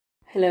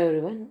Hello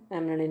everyone, I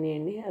am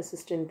Nalini,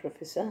 Assistant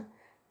Professor,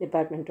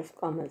 Department of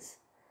Commerce.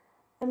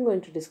 I am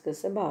going to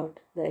discuss about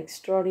the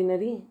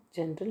Extraordinary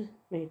General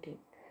Meeting.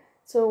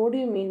 So what do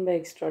you mean by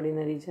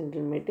Extraordinary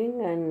General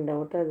Meeting, and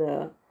what are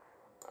the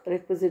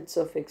requisites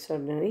of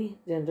Extraordinary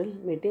General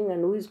Meeting,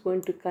 and who is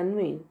going to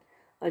convene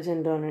a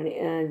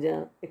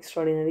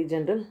Extraordinary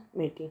General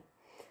Meeting?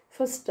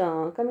 First,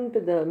 coming to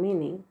the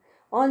meaning,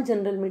 all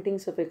general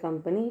meetings of a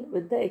company,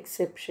 with the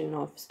exception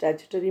of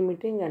statutory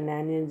meeting and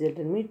annual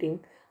general meeting,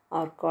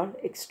 are called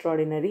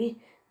extraordinary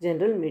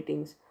general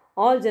meetings.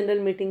 All general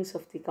meetings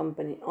of the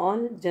company,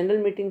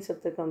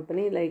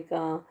 like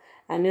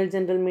annual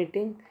general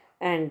meeting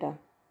and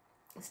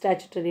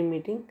statutory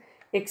meeting,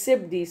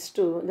 except these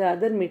two, the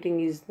other meeting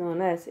is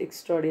known as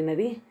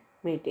extraordinary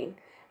meeting.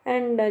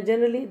 And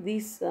generally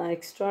these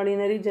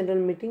extraordinary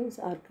general meetings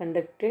are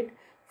conducted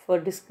for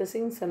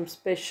discussing some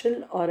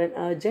special or an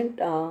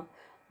urgent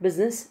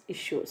business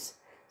issues.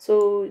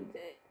 So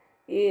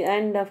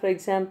and for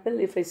example,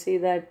 if I say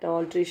that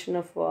alteration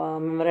of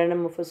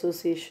memorandum of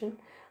association,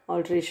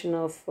 alteration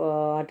of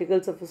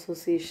articles of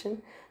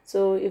association,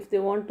 so if they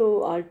want to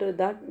alter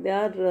that, they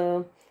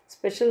are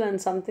special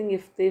and something,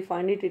 if they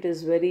find it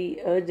is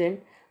very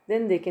urgent,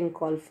 then they can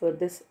call for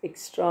this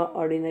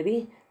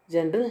extraordinary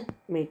general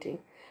meeting.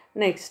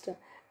 Next,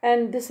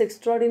 and this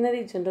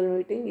extraordinary general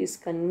meeting is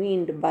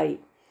convened by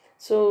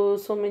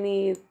so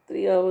many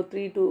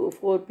three to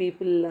four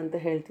people anta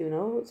helತೀವಿ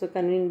ನಾವು. So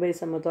convene by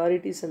some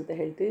authorities ಅಂತ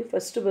ಹೇಳ್ತೀವಿ.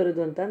 First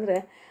ಬರೋದು ಅಂತಂದರೆ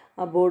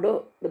ಆ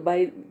by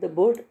the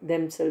board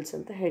themselves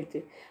ಅಂತ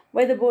ಹೇಳ್ತೀವಿ.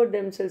 By the board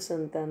themselves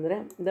ಅಂತ ಅಂದರೆ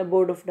the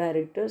board of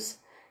directors,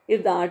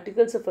 if the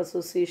articles of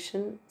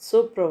association so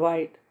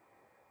provide,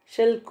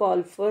 shall call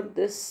for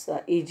this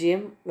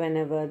EGM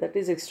whenever. That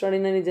is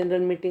extraordinary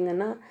general meeting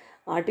ಅನ್ನು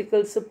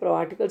articles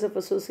of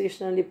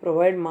ಅಸೋಸಿಯೇಷನಲ್ಲಿ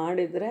provide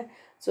ಮಾಡಿದರೆ,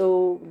 so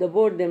the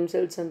board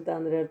themselves ಅಂತ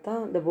ಅಂದರೆ ಅರ್ಥ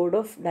the board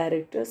of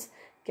directors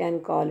can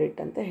call it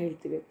ಅಂತ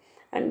ಹೇಳ್ತೀವಿ.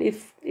 And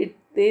if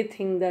they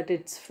think that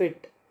it's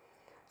fit,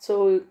 so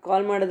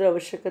ಕಾಲ್ ಮಾಡೋದ್ರ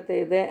ಅವಶ್ಯಕತೆ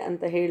ಇದೆ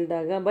ಅಂತ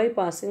ಹೇಳಿದಾಗ, by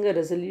passing a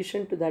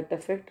resolution to that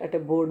effect at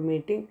A board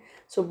meeting.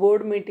 So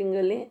board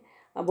ಮೀಟಿಂಗಲ್ಲಿ,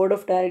 ಆ ಬೋರ್ಡ್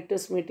ಆಫ್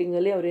ಡೈರೆಕ್ಟರ್ಸ್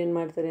ಮೀಟಿಂಗಲ್ಲಿ ಅವ್ರು ಏನು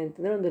ಮಾಡ್ತಾರೆ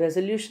ಅಂತಂದರೆ ಒಂದು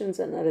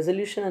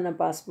ರೆಸಲ್ಯೂಷನನ್ನು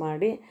ಪಾಸ್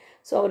ಮಾಡಿ,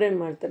 ಸೊ ಅವ್ರೇನು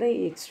ಮಾಡ್ತಾರೆ,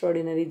 ಈ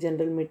ಎಕ್ಸ್ಟ್ರಾರ್ಡಿನರಿ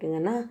ಜನರಲ್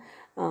ಮೀಟಿಂಗನ್ನು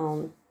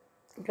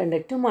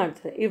ಕಂಡಕ್ಟ್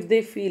ಮಾಡ್ತಾರೆ. If they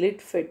feel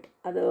it fit,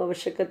 ಅದು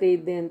ಅವಶ್ಯಕತೆ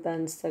ಇದೆ ಅಂತ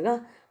ಅನಿಸ್ದಾಗ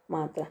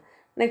ಮಾತ್ರ.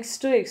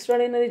 Next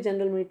extraordinary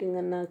general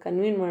ಮೀಟಿಂಗನ್ನು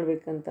convene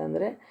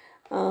ಮಾಡಬೇಕಂತಂದರೆ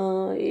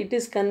it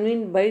is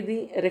convene by the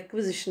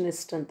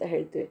ರೆಕ್ವಿಸಿಷನಿಸ್ಟ್ ಅಂತ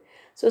ಹೇಳ್ತೀವಿ.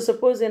 ಸೊ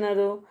ಸಪೋಸ್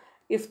ಏನಾದರೂ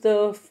if the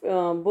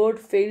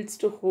board fails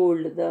to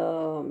hold the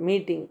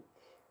meeting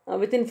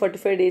within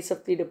 45 days of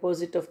the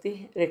deposit of the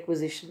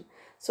requisition.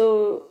 So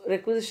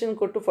ರೆಕ್ವಿಸಿಷನ್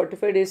ಕೊಟ್ಟು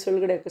 45 days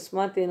ಒಳಗಡೆ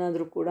ಅಕಸ್ಮಾತ್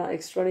ಏನಾದರೂ ಕೂಡ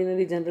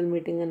ಎಕ್ಸ್ಟ್ರಾರ್ಡಿನರಿ ಜನರಲ್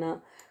ಮೀಟಿಂಗನ್ನು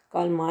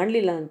ಕಾಲ್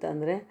ಮಾಡಲಿಲ್ಲ ಅಂತ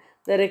ಅಂದರೆ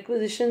ದ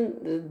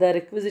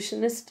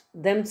ರೆಕ್ವಿಸಿಷನಿಸ್ಟ್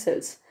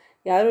ದೆಮ್ಸೆಲ್ಸ್,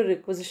 ಯಾರು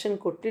ರಿಕ್ವಿಸಿಷನ್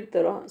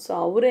ಕೊಟ್ಟಿರ್ತಾರೋ, ಸೊ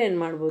ಅವರೇ ಏನು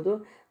ಮಾಡ್ಬೋದು,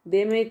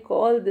 they may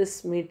call this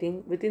meeting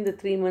within the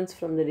 3 months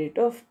from the date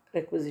of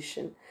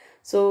ರೆಕ್ವಿಸಿಷನ್.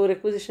 So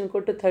ರೆಕ್ವಿಸಿಷನ್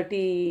ಕೊಟ್ಟು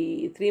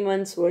 3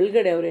 months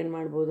ಒಳಗಡೆ ಅವ್ರು ಏನು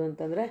ಮಾಡ್ಬೋದು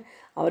ಅಂತಂದರೆ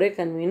ಅವರೇ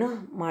ಕನ್ವೀನು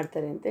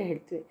ಮಾಡ್ತಾರೆ ಅಂತ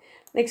ಹೇಳ್ತೀವಿ.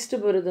 ನೆಕ್ಸ್ಟ್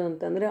ಬರೋದು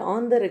ಅಂತಂದರೆ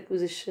on the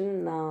ರೆಕ್ವಿಸಿಷನ್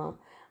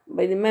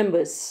by the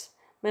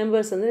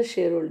members ಅಂದರೆ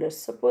ಶೇರ್ ಹೋಲ್ಡರ್ಸ್.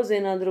 ಸಪೋಸ್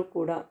ಏನಾದರೂ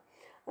ಕೂಡ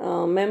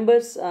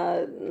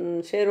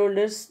share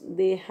holders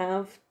they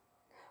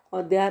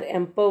are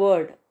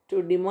empowered to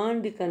demand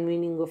the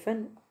ಕನ್ವೀನಿಂಗ್ of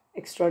N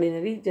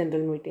extraordinary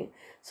general meeting.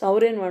 So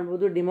ಅವ್ರೇನು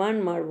ಮಾಡ್ಬೋದು,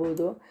 ಡಿಮಾಂಡ್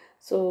ಮಾಡ್ಬೋದು,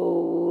 ಸೊ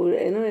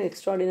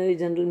ಎಕ್ಸ್ಟ್ರಾರ್ಡಿನರಿ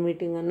ಜನರಲ್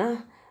ಮೀಟಿಂಗನ್ನು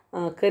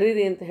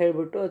ಕರೀರಿ ಅಂತ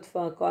ಹೇಳಿಬಿಟ್ಟು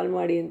ಅಥವಾ ಕಾಲ್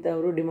ಮಾಡಿ ಅಂತ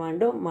ಅವರು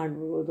ಡಿಮಾಂಡು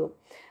ಮಾಡ್ಬೋದು.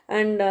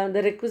 And the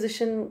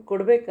ರೆಕ್ವಿಸಿಷನ್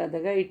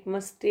ಕೊಡಬೇಕಾದಾಗ it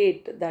must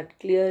state that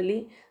clearly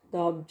the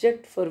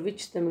object for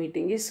which the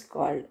meeting is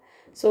called.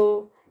 So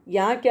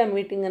ಯಾಕೆ ಆ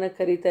ಮೀಟಿಂಗನ್ನು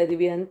ಕರೀತಾ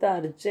ಇದ್ದೀವಿ ಅಂತ,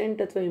 ಅರ್ಜೆಂಟ್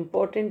ಅಥವಾ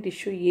ಇಂಪಾರ್ಟೆಂಟ್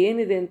ಇಶ್ಯೂ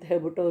ಏನಿದೆ ಅಂತ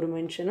ಹೇಳ್ಬಿಟ್ಟು ಅವರು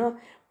ಮೆನ್ಷನು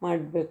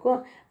ಮಾಡಬೇಕು.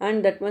 And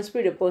that must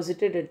be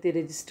deposited at the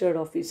registered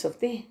office of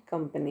the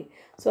company.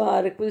 So ಆ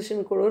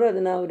ರೆಕ್ವಿಸಿಷನ್ ಕೊಡೋರು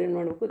ಅದನ್ನು ಅವ್ರು ಏನು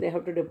ಮಾಡಬೇಕು, they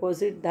have to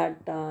deposit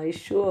that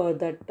issue R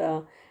that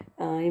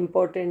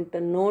important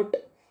note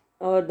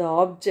are the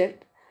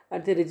object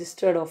at the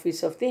registered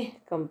office of the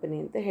company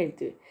ಅಂತ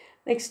ಹೇಳ್ತೀವಿ.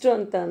 Next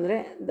ಅಂತ ಅಂದರೆ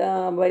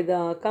by the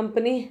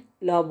company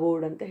law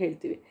board ಅಂತ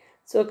ಹೇಳ್ತೀವಿ.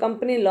 ಸೊ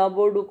ಕಂಪನಿ ಲಾ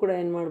ಬೋರ್ಡು ಕೂಡ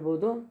ಏನು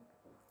ಮಾಡ್ಬೋದು,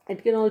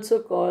 it can also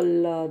call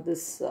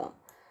this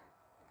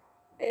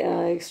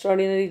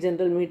extraordinary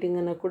general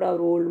ಮೀಟಿಂಗನ್ನು ಕೂಡ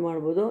ಅವರು ಹೋಲ್ಡ್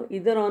ಮಾಡ್ಬೋದು,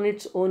 ಇದರ್ on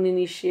its own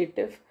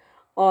initiative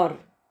R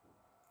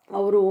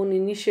ಅವರು ಓನ್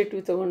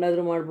ಇನಿಷಿಯೇಟಿವ್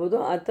ತೊಗೊಂಡಾದರೂ ಮಾಡ್ಬೋದು,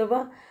 ಅಥವಾ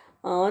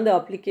on the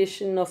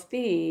application of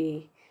the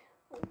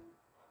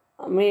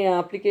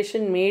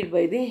application made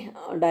by the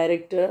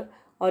director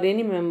or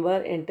any member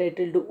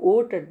entitled to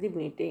vote at the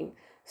meeting.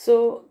 So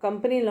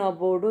company law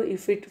board,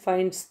 if it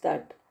finds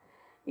that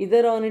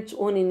either on its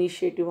own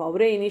initiative,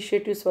 ಅವರೇ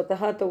initiative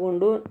ಸ್ವತಃ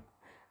ತಗೊಂಡು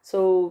so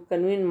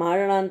convene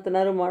ಮಾಡೋಣ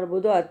ಅಂತನಾದ್ರು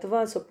ಮಾಡ್ಬೋದು, ಅಥವಾ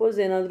suppose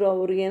ಏನಾದರೂ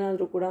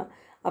ಅವ್ರಿಗೇನಾದರೂ ಕೂಡ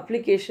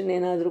application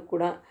ಏನಾದರೂ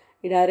ಕೂಡ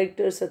ಈ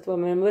ಡೈರೆಕ್ಟರ್ಸ್ ಅಥವಾ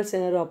ಮೆಂಬರ್ಸ್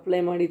ಏನಾದ್ರು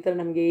ಅಪ್ಲೈ ಮಾಡಿ ಈ ಥರ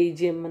ನಮಗೆ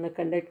EGM ಅನ್ನು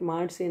ಕಂಡಕ್ಟ್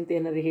ಮಾಡಿಸಿ ಅಂತ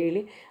ಏನಾದ್ರು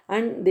ಹೇಳಿ,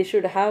 and they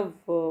should have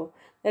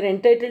they are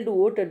entitled to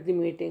vote at the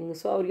meeting.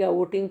 So ಅವ್ರಿಗೆ ಆ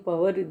ವೋಟಿಂಗ್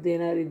ಪವರ್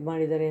ಏನಾದ್ರು ಇದು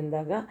ಮಾಡಿದ್ದಾರೆ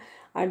ಅಂದಾಗ,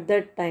 at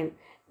that time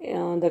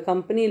the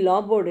company law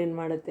board ಏನು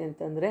ಮಾಡುತ್ತೆ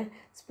ಅಂತಂದರೆ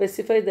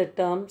specify the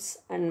terms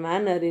and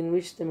manner in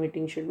which the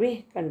meeting should be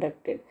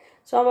conducted.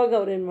 So ಆವಾಗ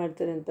ಅವ್ರು ಏನು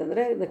ಮಾಡ್ತಾರೆ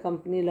ಅಂತಂದರೆ the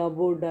company law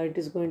board it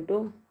is going to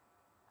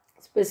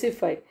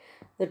specify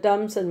the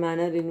terms and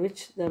manner in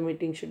which the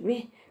meeting should be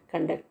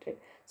conducted.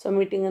 So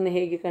ಮೀಟಿಂಗನ್ನು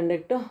ಹೇಗೆ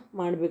conduct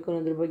ಮಾಡಬೇಕು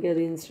ಅನ್ನೋದ್ರ ಬಗ್ಗೆ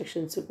ಅದು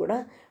ಇನ್ಸ್ಟ್ರಕ್ಷನ್ಸು ಕೂಡ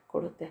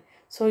ಕೊಡುತ್ತೆ.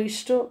 ಸೊ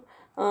ಇಷ್ಟು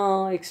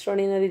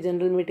ಎಕ್ಸ್ಟ್ರಾರ್ಡಿನರಿ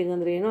ಜನರಲ್ ಮೀಟಿಂಗ್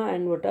ಅಂದರೆ ಏನು,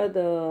 and what are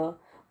the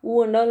who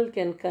and all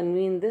can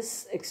convene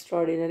this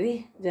extraordinary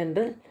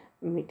general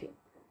meeting.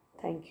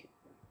 Thank you.